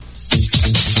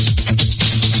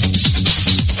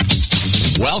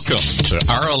Welcome to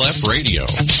RLF Radio,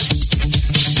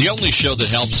 the only show that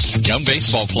helps young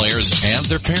baseball players and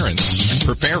their parents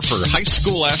prepare for high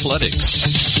school athletics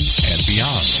and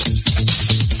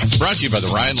beyond. Brought to you by the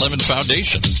Ryan Lemon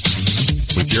Foundation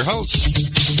with your hosts,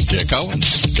 Dick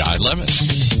Owens, Guy Lemon.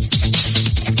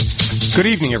 Good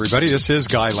evening, everybody. This is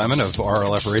Guy Lemon of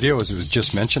RLF Radio. As it was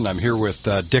just mentioned, I'm here with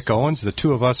Dick Owens. The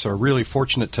two of us are really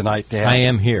fortunate tonight to have... I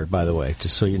am here, by the way,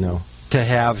 just so you know. To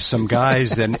have some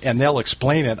guys, and they'll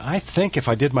explain it. I think, if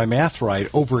I did my math right,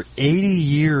 over 80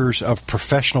 years of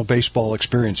professional baseball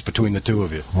experience between the two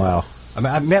of you. Wow. I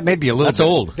mean, that may be a little That's bit,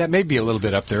 old. That may be a little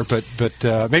bit up there, but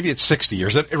maybe it's 60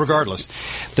 years. Regardless,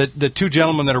 the two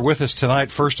gentlemen that are with us tonight,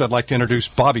 first I'd like to introduce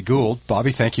Bobby Gould.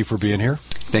 Bobby, thank you for being here.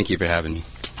 Thank you for having me.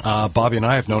 Bobby and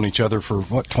I have known each other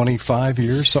for, 25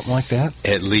 years, something like that?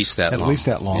 At least that long. At least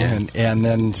that long. Yeah. And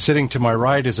then sitting to my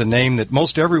right is a name that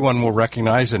most everyone will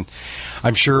recognize, and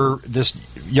I'm sure this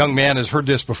young man has heard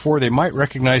this before. They might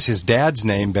recognize his dad's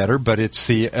name better, but it's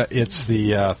the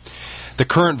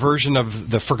current version of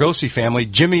the Fregosi family,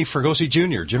 Jimmy Fregosi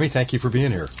Jr. Jimmy, thank you for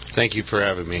being here. Thank you for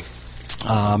having me.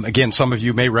 Again, some of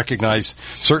you may recognize,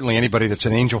 certainly anybody that's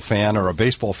an Angel fan or a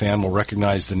baseball fan will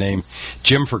recognize the name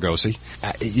Jim Fregosi.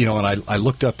 And I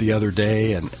looked up the other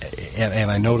day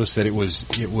and I noticed that it was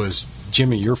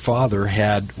Jimmy, your father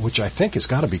had, which I think has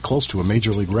got to be close to a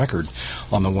major league record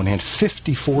on the one hand,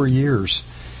 54 years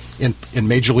in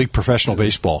Major League Professional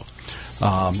Baseball.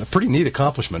 A pretty neat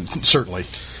accomplishment, certainly.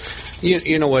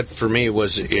 You know what for me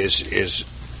is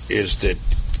that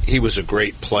he was a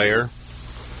great player.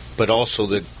 But also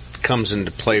that comes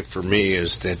into play for me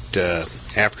is that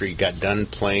after he got done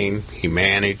playing, he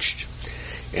managed,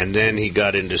 and then he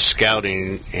got into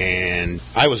scouting, and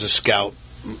I was a scout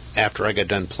after I got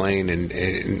done playing,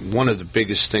 and one of the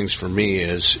biggest things for me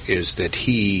is that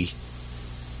he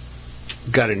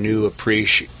got a new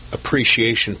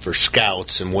appreciation for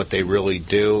scouts and what they really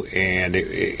do, and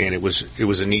it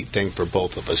was a neat thing for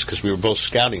both of us because we were both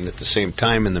scouting at the same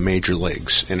time in the major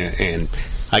leagues, and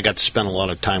I got to spend a lot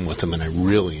of time with him, and I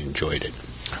really enjoyed it.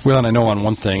 Well, and I know on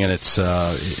one thing, and it's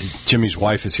Jimmy's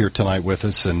wife is here tonight with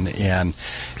us, and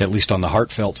at least on the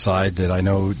heartfelt side, that I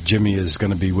know Jimmy is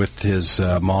going to be with his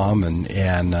mom,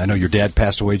 and I know your dad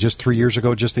passed away just 3 years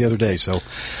ago, just the other day, so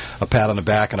a pat on the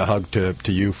back and a hug to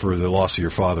you for the loss of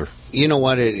your father. You know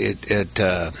what? Every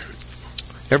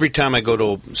time I go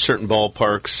to certain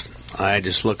ballparks, I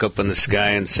just look up in the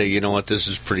sky and say, you know what, this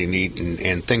is pretty neat,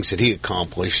 and things that he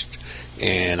accomplished.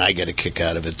 And I get a kick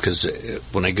out of it because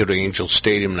when I go to Angel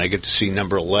Stadium and I get to see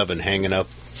number 11 hanging up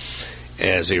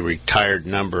as a retired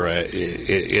number,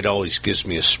 it always gives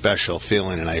me a special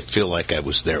feeling, and I feel like I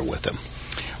was there with him.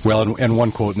 Well, and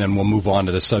one quote, and then we'll move on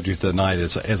to the subject of the night.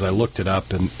 As I looked it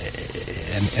up, and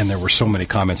there were so many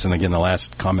comments, and again, the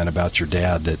last comment about your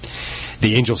dad, that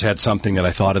the Angels had something that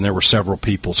I thought, and there were several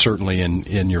people, certainly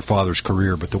in your father's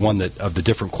career, but the one that, of the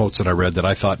different quotes that I read, that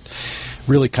I thought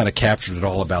really kind of captured it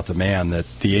all about the man, that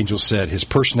the Angels said his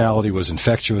personality was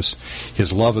infectious,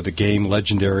 his love of the game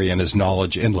legendary, and his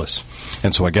knowledge endless.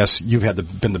 And so I guess you've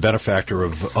been the benefactor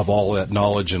of all that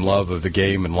knowledge and love of the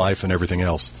game and life and everything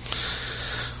else.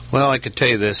 Well, I could tell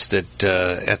you this, that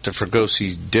at the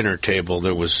Fregosi dinner table,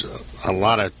 there was a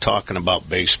lot of talking about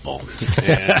baseball.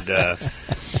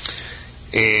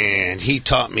 And he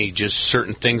taught me just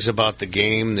certain things about the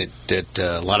game that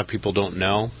a lot of people don't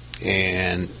know.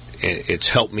 And it's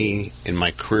helped me in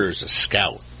my career as a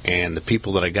scout. And the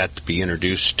people that I got to be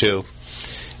introduced to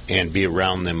and be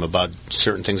around them about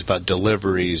certain things about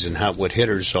deliveries and what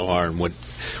hitters are and what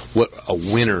a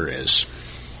winner is.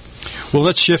 Well,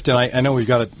 let's shift, and I know we've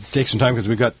got to take some time because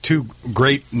we've got two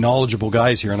great, knowledgeable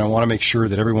guys here, and I want to make sure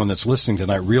that everyone that's listening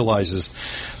tonight realizes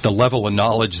the level of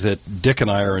knowledge that Dick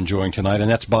and I are enjoying tonight, and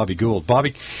that's Bobby Gould.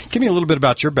 Bobby, give me a little bit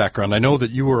about your background. I know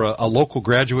that you were a local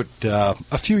graduate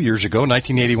a few years ago,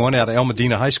 1981, out of El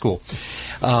Medina High School.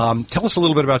 Tell us a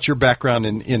little bit about your background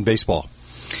in baseball.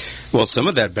 Well, some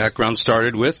of that background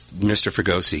started with Mr.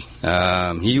 Fregosi.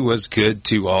 He was good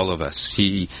to all of us.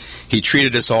 He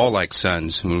treated us all like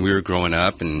sons when we were growing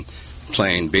up and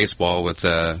playing baseball with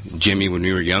Jimmy when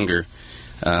we were younger.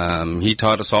 He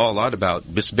taught us all a lot about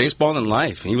baseball and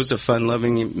life. He was a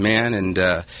fun-loving man, and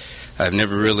I've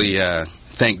never really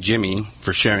thanked Jimmy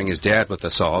for sharing his dad with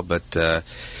us all, but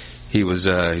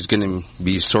he's going to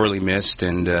be sorely missed,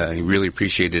 and he really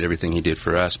appreciated everything he did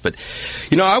for us. But,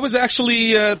 I was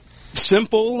actually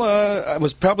simple. I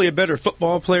was probably a better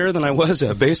football player than I was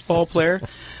a baseball player.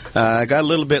 I got a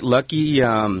little bit lucky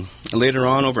later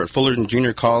on over at Fullerton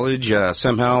Junior College.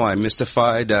 Somehow I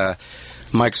mystified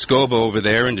Mike Scoba over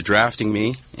there into drafting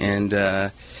me, and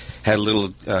had a little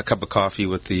cup of coffee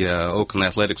with the Oakland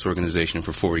Athletics organization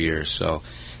for 4 years. So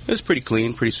it was pretty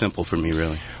clean, pretty simple for me,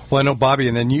 really. Well, I know, Bobby,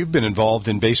 and then you've been involved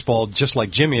in baseball just like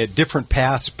Jimmy at different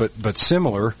paths, but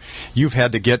similar. You've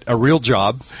had to get a real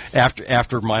job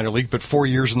after minor league, but 4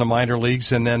 years in the minor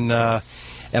leagues, and then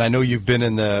and I know you've been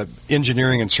in the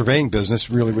engineering and surveying business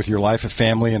really with your life, a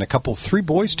family, and two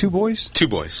boys. Two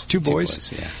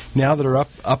boys, yeah. Now that are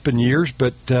up in years,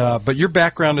 but your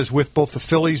background is with both the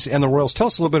Phillies and the Royals. Tell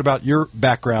us a little bit about your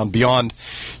background beyond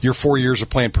your 4 years of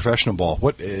playing professional ball.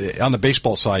 What on the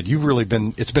baseball side,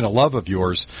 it's been a love of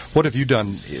yours. What have you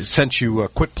done since you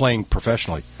quit playing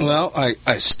professionally? Well,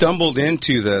 I stumbled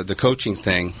into the coaching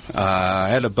thing. I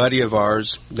had a buddy of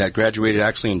ours that graduated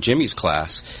actually in Jimmy's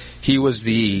class. He was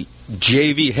the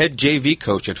head JV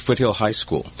coach at Foothill High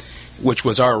School, which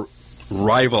was our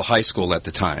rival high school at the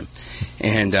time.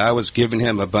 And I was giving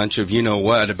him a bunch of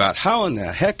about how in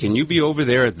the heck can you be over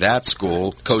there at that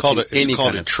school coaching it's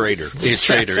called a trader. A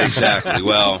trader, exactly.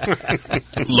 Well,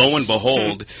 lo and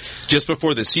behold, just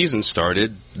before the season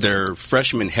started, their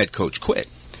freshman head coach quit.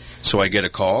 So I get a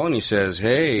call, and he says,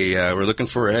 hey, we're looking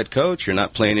for a head coach. You're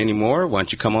not playing anymore. Why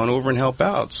don't you come on over and help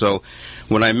out? So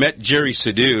when I met Jerry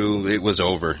Sadu, it was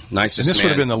over. Nicest man. And this would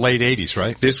have been the late 80s,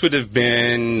 right? This would have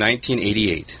been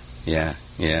 1988. Yeah.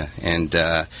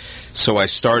 And so I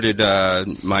started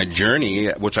my journey,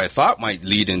 which I thought might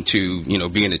lead into,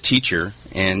 being a teacher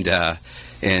and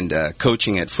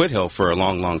coaching at Foothill for a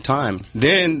long, long time.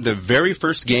 Then the very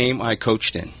first game I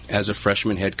coached in as a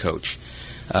freshman head coach,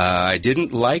 I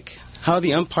didn't like how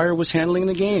the umpire was handling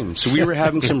the game. So we were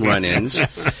having some run-ins.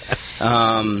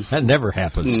 That never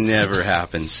happens. Never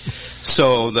happens.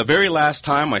 So the very last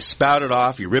time I spouted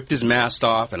off, he ripped his mask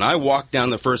off, and I walked down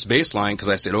the first baseline because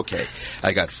I said, okay,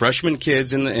 I got freshman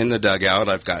kids in the dugout.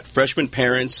 I've got freshman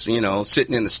parents,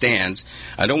 sitting in the stands.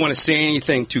 I don't want to say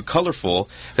anything too colorful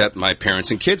that my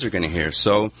parents and kids are going to hear.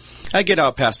 So I get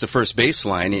out past the first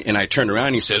baseline, and I turn around,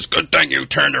 and he says, good thing you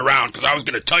turned around because I was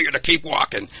going to tell you to keep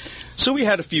walking. So we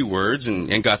had a few words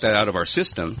and got that out of our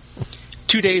system.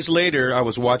 2 days later, I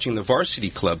was watching the varsity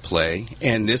club play,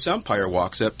 and this umpire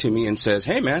walks up to me and says,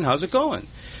 hey, man, how's it going?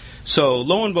 So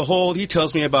lo and behold, he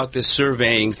tells me about this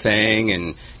surveying thing,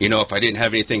 and, if I didn't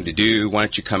have anything to do, why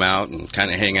don't you come out and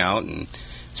kind of hang out and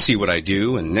see what I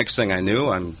do? And next thing I knew,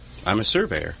 I'm a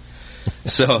surveyor.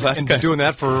 So that's and been doing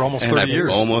that for almost 30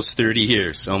 years. Almost 30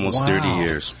 years. Almost 30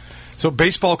 years. So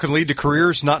baseball can lead to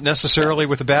careers, not necessarily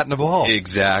with a bat and a ball.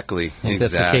 Exactly.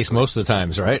 That's the case most of the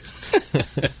times, right?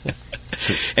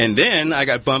 And then I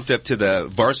got bumped up to the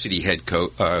varsity head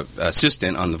coach,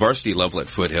 assistant on the varsity level at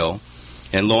Foothill.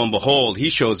 And lo and behold, he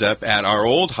shows up at our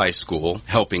old high school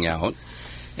helping out.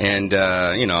 And,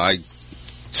 I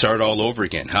started all over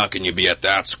again. How can you be at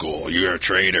that school? You're a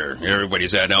traitor.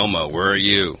 Everybody's at Elmo. Where are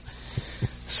you?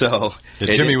 So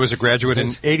Jimmy was a graduate in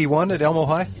 81 at Elmo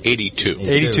High? 82.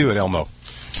 82 at Elmo.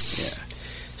 Yeah.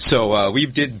 So we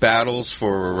did battles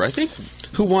for, I think...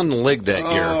 Who won the league that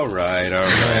year? All right.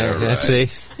 Let's see.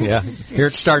 Yeah. Here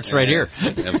it starts right here.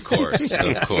 Of course.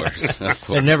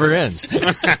 It never ends.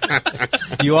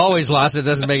 You always lost. It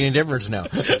doesn't make any difference now.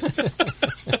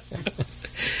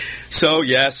 So,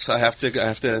 yes, I have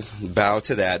to bow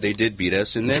to that. They did beat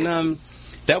us. And then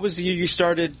that was the year you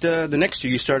started, the next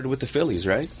year you started with the Phillies,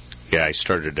 right? Yeah, I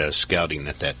started scouting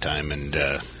at that time. And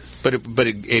but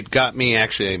it got me,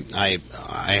 actually, I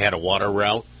had a water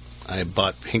route. I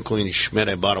bought Hinckley & Schmidt.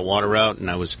 I bought a water route,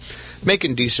 and I was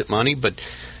making decent money, but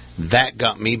that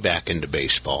got me back into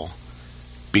baseball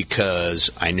because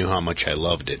I knew how much I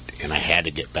loved it, and I had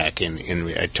to get back in.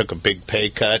 And I took a big pay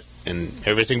cut and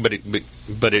everything, but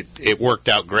it worked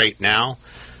out great now.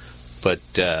 But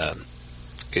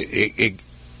it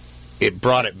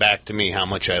brought it back to me how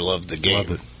much I loved the game.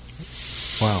 Loved it.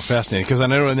 Wow, fascinating. Because I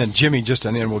know, and then Jimmy, and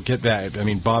then we'll get back. I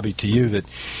mean, Bobby, to you, that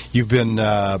you've been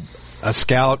a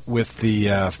scout with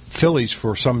the Phillies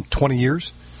for some 20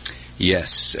 years?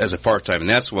 Yes, as a part-time. And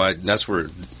that's where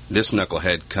this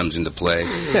knucklehead comes into play.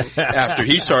 After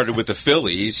he started with the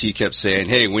Phillies, he kept saying,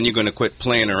 hey, when are you going to quit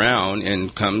playing around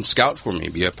and come scout for me,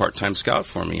 be a part-time scout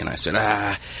for me? And I said,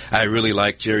 I really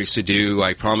like Jerry Sadu.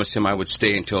 I promised him I would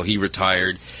stay until he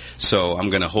retired, so I'm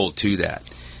going to hold to that.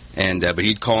 And but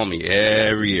he'd call me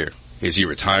every year. Is he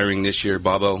retiring this year,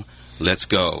 Bobo? Let's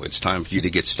go. It's time for you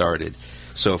to get started.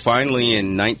 So finally,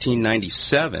 in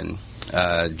 1997,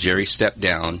 Jerry stepped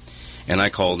down, and I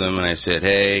called him, and I said,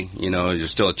 hey, is there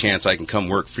still a chance I can come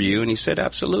work for you? And he said,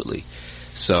 absolutely.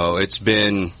 So it's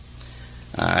been,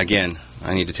 again,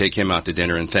 I need to take him out to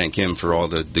dinner and thank him for all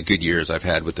the good years I've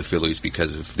had with the Phillies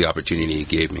because of the opportunity he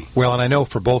gave me. Well, and I know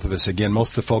for both of us, again,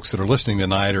 most of the folks that are listening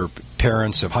tonight are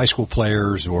parents of high school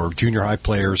players or junior high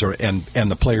players and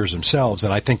the players themselves.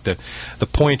 And I think the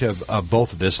point of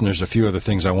both of this, and there's a few other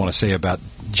things I want to say about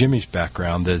Jimmy's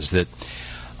background, is that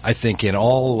I think in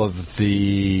all of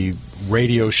the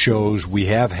radio shows we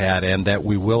have had and that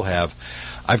we will have,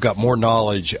 I've got more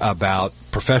knowledge about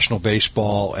professional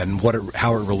baseball and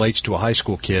how it relates to a high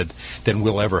school kid than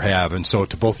we'll ever have. And so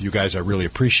to both of you guys, I really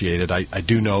appreciate it. I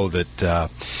do know that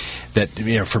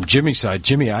from Jimmy's side,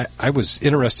 Jimmy, I was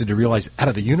interested to realize out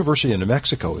of the University of New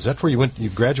Mexico, is that where you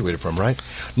graduated from, right?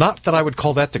 Not that I would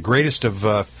call that the greatest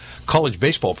of college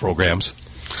baseball programs.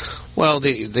 Well,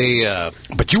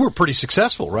 but you were pretty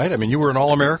successful, right? I mean, you were an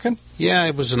All-American? Yeah,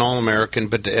 I was an All-American,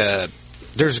 but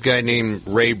there's a guy named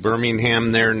Ray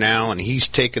Birmingham there now, and he's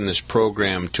taken this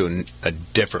program to a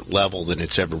different level than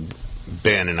it's ever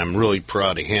been, and I'm really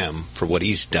proud of him for what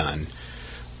he's done.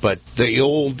 But the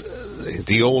old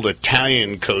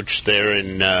Italian coach there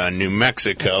in New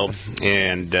Mexico,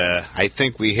 and I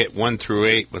think we hit 1 through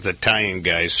 8 with Italian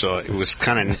guys, so it was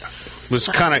kind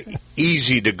of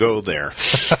easy to go there.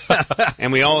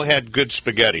 And we all had good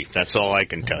spaghetti. That's all I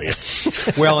can tell you.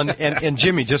 Well, and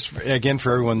Jimmy, just again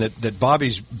for everyone, that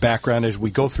Bobby's background, as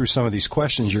we go through some of these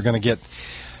questions, you're going to get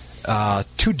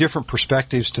two different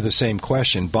perspectives to the same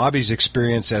question. Bobby's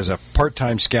experience as a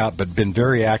part-time scout, but been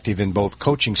very active in both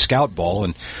coaching scout ball,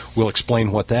 and we'll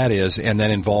explain what that is, and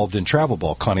then involved in travel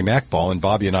ball, Connie Mack ball. And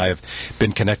Bobby and I have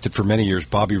been connected for many years.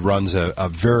 Bobby runs a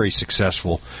very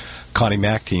successful Connie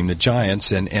Mack team, the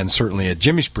Giants, and certainly at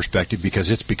Jimmy's perspective,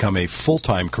 because it's become a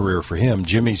full-time career for him.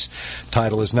 Jimmy's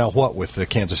title is now what with the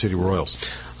Kansas City Royals?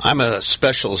 I'm a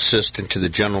special assistant to the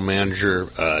general manager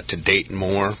to Dayton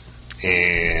Moore,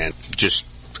 and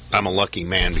I'm a lucky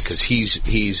man because he's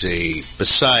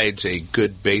besides a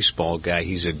good baseball guy,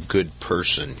 he's a good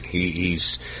person.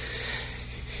 He's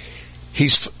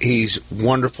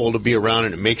wonderful to be around,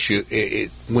 and it makes you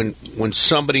when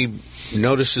somebody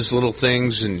notices little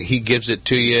things and he gives it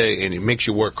to you, and it makes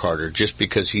you work harder just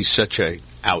because he's such a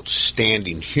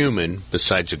outstanding human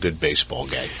besides a good baseball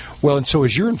guy. Well, and so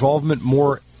is your involvement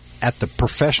more at the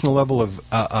professional level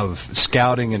of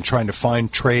scouting and trying to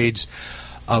find trades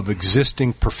of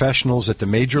existing professionals at the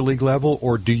major league level,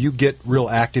 or do you get real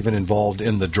active and involved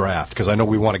in the draft? Because I know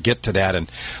we want to get to that,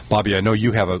 and Bobby, I know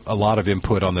you have a lot of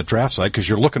input on the draft side because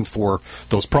you're looking for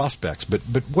those prospects. But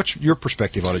what's your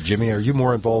perspective on it, Jimmy? Are you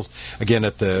more involved again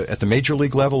at the major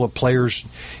league level of players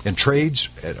and trades,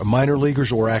 at minor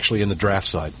leaguers, or actually in the draft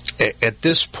side? At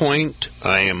this point,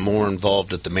 I am more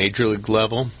involved at the major league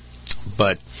level,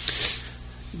 but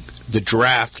the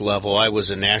draft level, I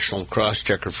was a national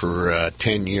cross-checker for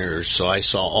 10 years, so I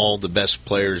saw all the best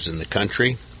players in the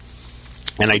country.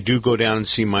 And I do go down and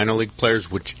see minor league players,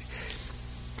 which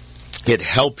it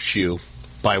helps you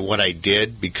by what I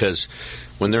did, because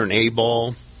when they're an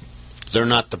A-ball, they're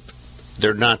not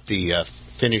the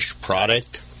finished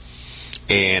product,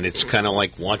 and it's kind of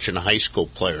like watching a high school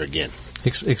player again.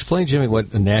 Explain, Jimmy,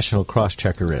 what a national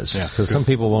cross-checker is, because some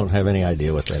people won't have any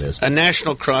idea what that is. A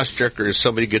national cross-checker is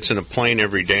somebody gets in a plane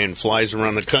every day and flies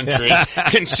around the country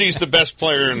and sees the best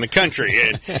player in the country,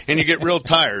 and you get real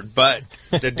tired. But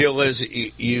the deal is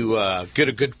you get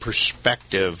a good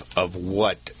perspective of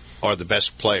what are the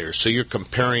best players. So you're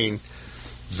comparing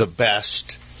the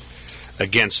best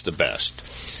against the best.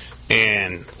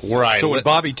 And So when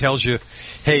Bobby tells you,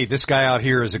 hey, this guy out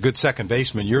here is a good second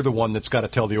baseman, you're the one that's got to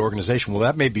tell the organization, well,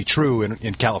 that may be true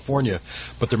in California,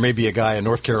 but there may be a guy in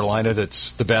North Carolina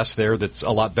that's the best there that's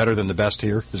a lot better than the best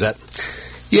here. Is that?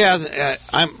 Yeah,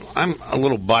 I'm a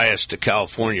little biased to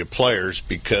California players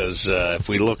because if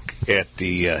we look at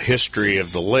the history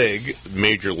of the league,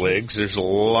 major leagues, there's a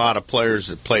lot of players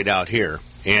that played out here.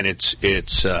 And it's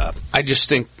I just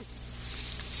think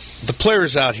the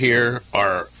players out here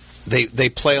they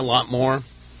play a lot more,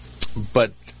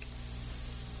 but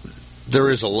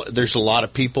there's a lot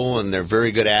of people, and they're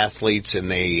very good athletes,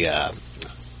 and they're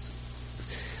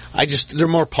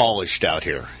more polished out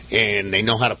here, and they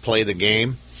know how to play the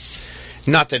game.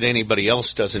 Not that anybody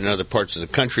else does in other parts of the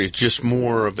country. It's just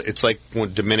more of, it's like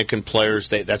when Dominican players,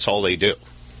 that's all they do.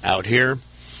 Out here,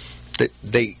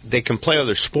 they can play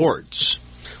other sports,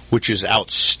 which is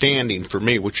outstanding for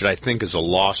me, which I think is a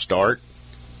lost art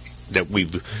that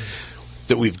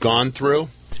we've gone through,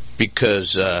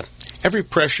 because every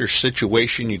pressure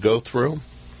situation you go through,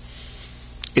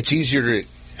 it's easier to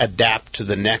adapt to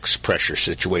the next pressure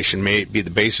situation. May it be the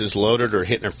bases loaded or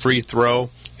hitting a free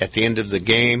throw at the end of the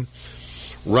game,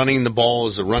 running the ball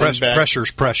as a running back.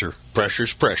 Pressure's pressure.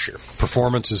 Pressure's pressure.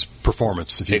 Performance is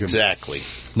performance. If you Exactly.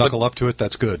 can knuckle up to it,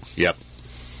 that's good. Yep.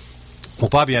 Well,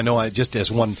 Bobby, I know just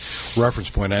as one reference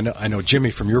point, I know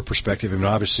Jimmy, from your perspective, I mean,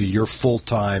 obviously you're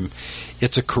full-time.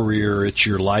 It's a career. It's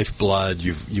your lifeblood.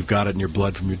 You've got it in your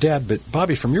blood from your dad. But,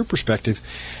 Bobby, from your perspective,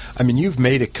 I mean, you've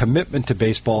made a commitment to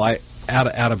baseball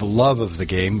out of a love of the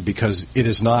game, because it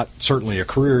is not certainly a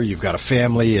career. You've got a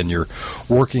family, and you're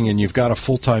working, and you've got a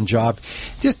full-time job.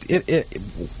 Just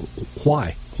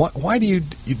why? Why do you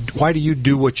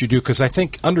do what you do? Because I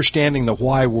think understanding the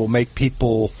why will make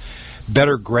people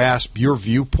better grasp your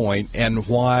viewpoint and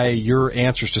why your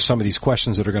answers to some of these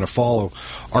questions that are going to follow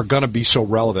are going to be so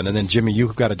relevant. And then, Jimmy,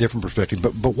 you've got a different perspective.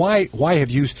 But why have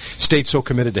you stayed so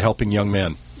committed to helping young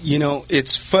men? You know,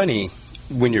 it's funny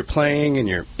when you're playing and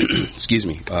you're,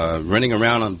 running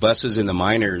around on buses in the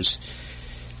minors.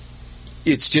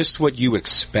 It's just what you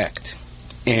expect,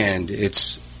 and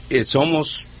it's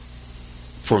almost,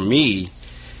 for me,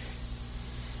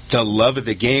 the love of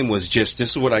the game was just,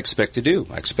 this is what I expect to do.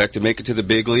 I expect to make it to the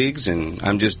big leagues, and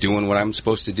I'm just doing what I'm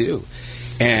supposed to do.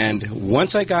 And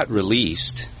once I got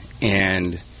released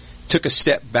and took a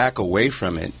step back away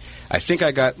from it, I think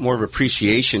I got more of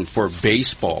appreciation for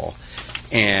baseball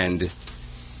and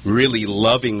really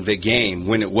loving the game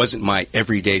when it wasn't my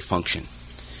everyday function.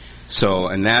 So,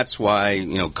 and that's why,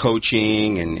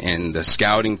 coaching and the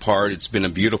scouting part, it's been a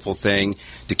beautiful thing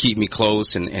to keep me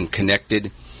close and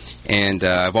connected. And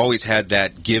I've always had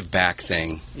that give back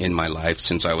thing in my life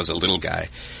since I was a little guy.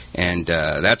 And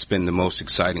that's been the most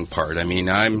exciting part. I mean,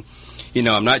 I'm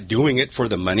not doing it for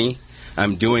the money.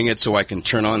 I'm doing it so I can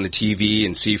turn on the TV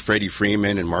and see Freddie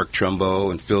Freeman and Mark Trumbo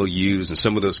and Phil Hughes and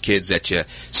some of those kids that you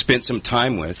spent some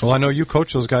time with. Well, I know you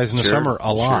coach those guys in the summer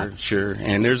a lot. Sure.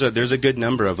 And there's a good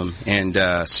number of them.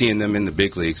 And seeing them in the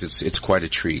big leagues, it's quite a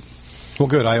treat. Well,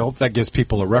 good. I hope that gives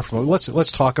people a reference.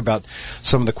 Let's talk about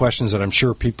some of the questions that I'm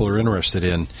sure people are interested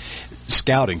in.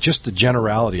 Scouting, just the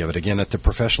generality of it, again, at the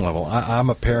professional level. I'm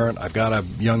a parent. I've got a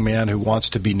young man who wants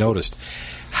to be noticed.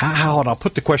 How, and I'll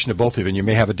put the question to both of you, and you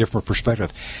may have a different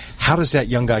perspective. How does that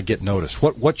young guy get noticed?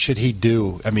 What should he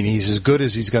do? I mean, he's as good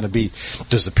as he's going to be.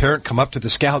 Does the parent come up to the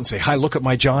scout and say, "Hi, look at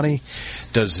my Johnny"?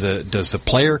 Does the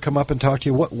player come up and talk to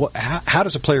you? How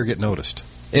does a player get noticed?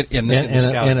 And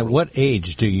at what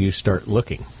age do you start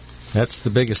looking? That's the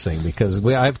biggest thing, because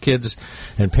I have kids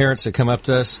and parents that come up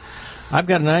to us. I've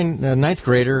got a ninth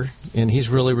grader, and he's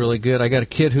really, really good. I got a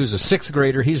kid who's a sixth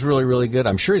grader. He's really, really good.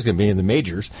 I'm sure he's going to be in the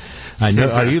majors. I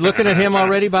know. Are you looking at him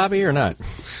already, Bobby, or not?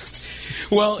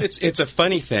 Well, it's a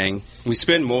funny thing. We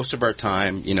spend most of our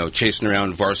time, chasing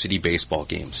around varsity baseball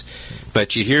games.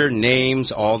 But you hear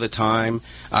names all the time.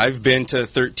 I've been to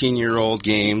 13-year-old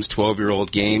games,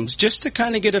 12-year-old games, just to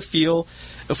kind of get a feel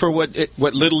for what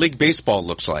Little League Baseball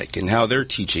looks like and how they're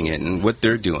teaching it and what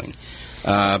they're doing.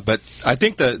 But I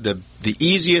think the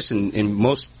easiest and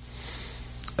most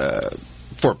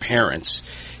for parents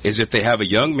is if they have a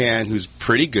young man who's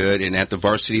pretty good and at the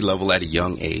varsity level at a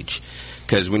young age.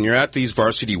 Because when you're at these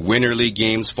varsity winter league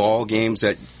games, fall games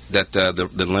that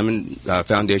the Lemon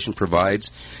Foundation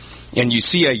provides, and you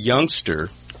see a youngster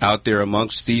out there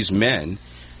amongst these men,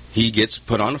 he gets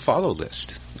put on a follow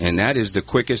list. And that is the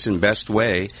quickest and best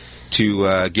way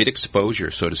to get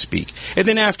exposure, so to speak. And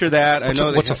then after that,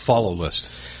 what's a follow list?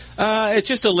 It's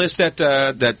just a list that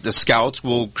the scouts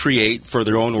will create for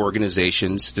their own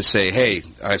organizations to say, "Hey,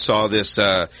 I saw this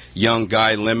young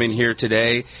guy Lemon here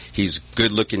today. He's a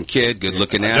good-looking kid,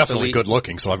 good-looking athlete. Definitely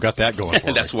good-looking, so I've got that going for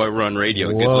me." That's why we're on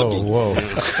radio. Whoa.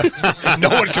 No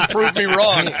one can prove me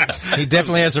wrong. He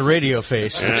definitely has a radio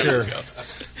face, for sure.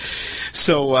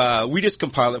 So we just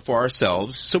compile it for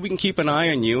ourselves so we can keep an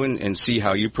eye on you and see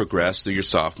how you progress through your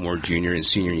sophomore, junior, and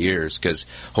senior years, because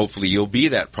hopefully you'll be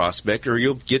that prospect or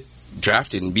you'll get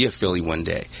drafted and be a Philly one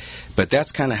day. But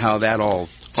that's kind of how that all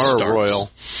starts. Or a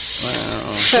Royal.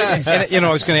 Well. And,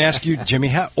 I was going to ask you, Jimmy,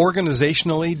 how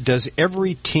organizationally, does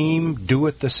every team do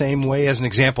it the same way? As an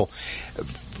example,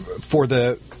 for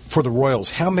the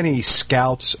Royals, how many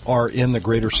scouts are in the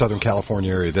greater Southern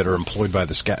California area that are employed by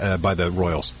the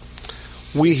Royals?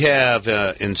 We have,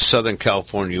 in Southern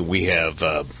California, we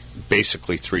have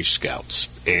basically 3 scouts.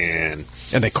 And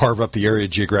they carve up the area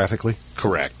geographically?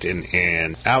 Correct.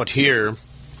 And out here,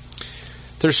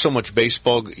 there's so much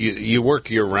baseball. You work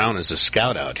year-round as a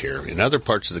scout out here. In other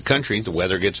parts of the country, the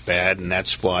weather gets bad, and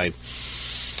that's why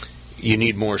you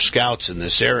need more scouts in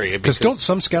this area. Because don't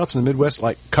some scouts in the Midwest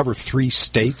cover 3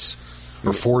 states?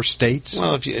 Or 4 states?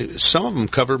 Well, some of them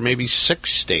cover maybe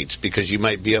 6 states, because you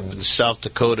might be up in South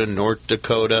Dakota, North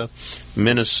Dakota,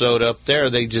 Minnesota, up there.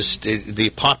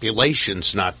 The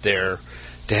population's not there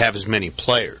to have as many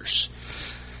players.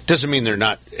 Doesn't mean they're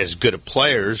not as good of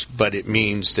players, but it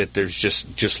means that there's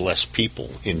just less people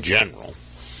in general.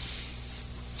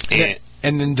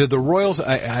 And then do the Royals,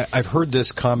 I've heard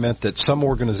this comment that some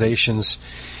organizations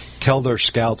tell their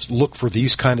scouts, look for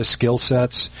these kind of skill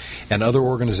sets, and other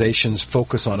organizations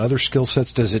focus on other skill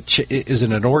sets. Is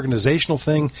it an organizational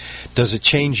thing? Does it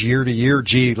change year to year?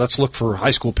 Gee, let's look for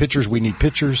high school pitchers. We need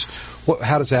pitchers.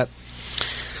 How does that?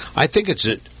 I think it's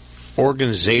an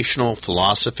organizational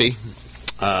philosophy.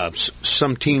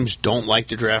 Some teams don't like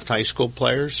to draft high school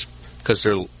players because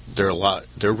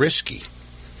they're risky,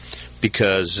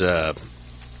 because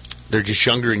they're just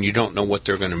younger and you don't know what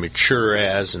they're going to mature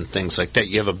as and things like that.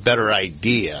 You have a better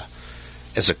idea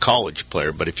as a college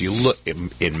player. But if you look,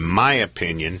 in my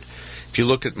opinion, if you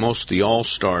look at most of the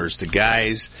all-stars, the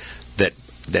guys that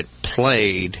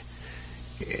played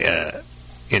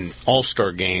in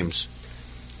all-star games,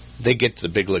 they get to the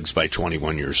big leagues by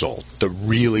 21 years old. The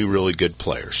really, really good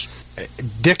players.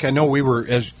 Dick, I know we were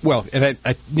as well, and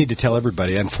I need to tell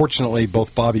everybody, unfortunately,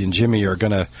 both Bobby and Jimmy are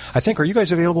going to, I think, are you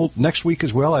guys available next week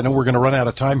as well? I know we're going to run out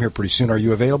of time here pretty soon. Are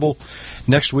you available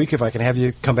next week if I can have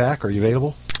you come back? Are you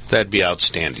available? That'd be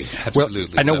outstanding. Absolutely.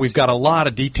 Well, I know we've got a lot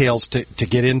of details to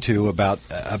get into about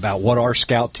what are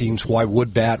scout teams, why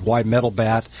wood bat, why metal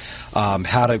bat,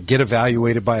 how to get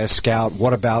evaluated by a scout,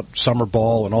 what about summer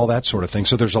ball and all that sort of thing.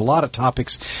 So there's a lot of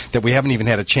topics that we haven't even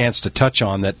had a chance to touch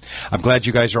on that I'm glad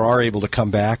you guys are able to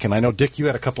come back. And I know, Dick, you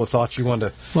had a couple of thoughts you wanted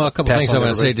to Well, a couple of things I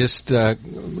want to say. Just go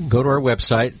to our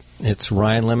website. It's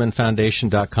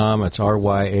RyanLemonFoundation.com. It's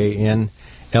RyanLemmon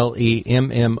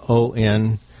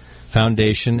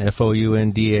Foundation,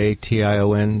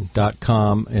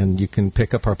 FOUNDATION.com, and you can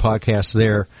pick up our podcast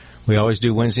there. We always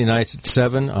do Wednesday nights at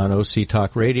 7 on OC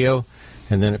Talk Radio,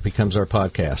 and then it becomes our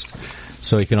podcast.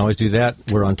 So you can always do that.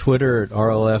 We're on Twitter at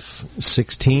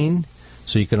RLF16,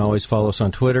 so you can always follow us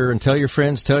on Twitter. And tell your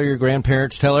friends, tell your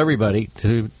grandparents, tell everybody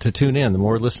to tune in. The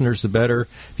more listeners, the better.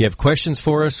 If you have questions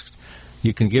for us,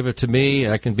 you can give it to me.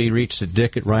 I can be reached at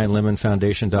Dick at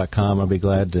RyanLemonFoundation.com. I'll be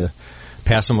glad to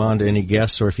pass them on to any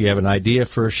guests, or if you have an idea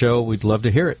for a show, we'd love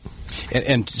to hear it.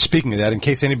 And speaking of that, in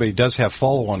case anybody does have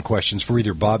follow-on questions for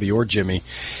either Bobby or Jimmy,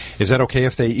 is that okay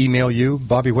if they email you?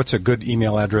 Bobby, what's a good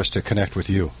email address to connect with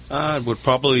you? It would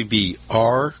probably be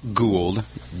rgould, Gould,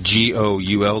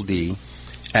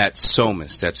 at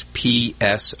Somas. That's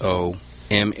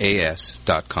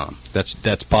PSOMAS.com.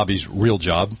 That's Bobby's real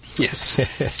job.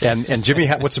 Yes. And Jimmy,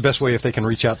 what's the best way if they can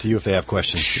reach out to you if they have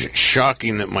questions?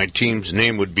 Shocking that my team's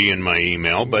name would be in my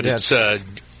email, but it's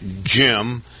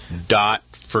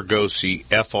Jim.Fregosi,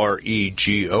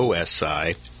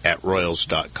 FREGOSI, at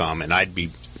Royals.com. And I'd be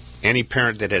any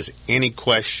parent that has any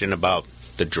question about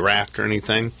the draft or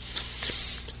anything,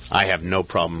 I have no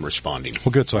problem responding.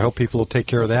 Well, good. So I hope people will take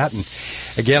care of that. And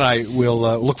again, I will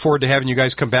look forward to having you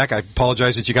guys come back. I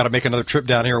apologize that you got to make another trip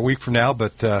down here a week from now,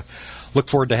 but look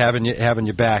forward to having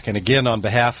you back. And again, on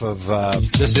behalf of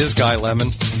this is Guy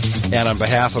Lemon, and on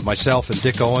behalf of myself and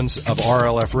Dick Owens of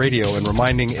RLF Radio, and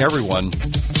reminding everyone,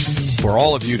 for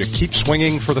all of you, to keep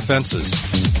swinging for the fences.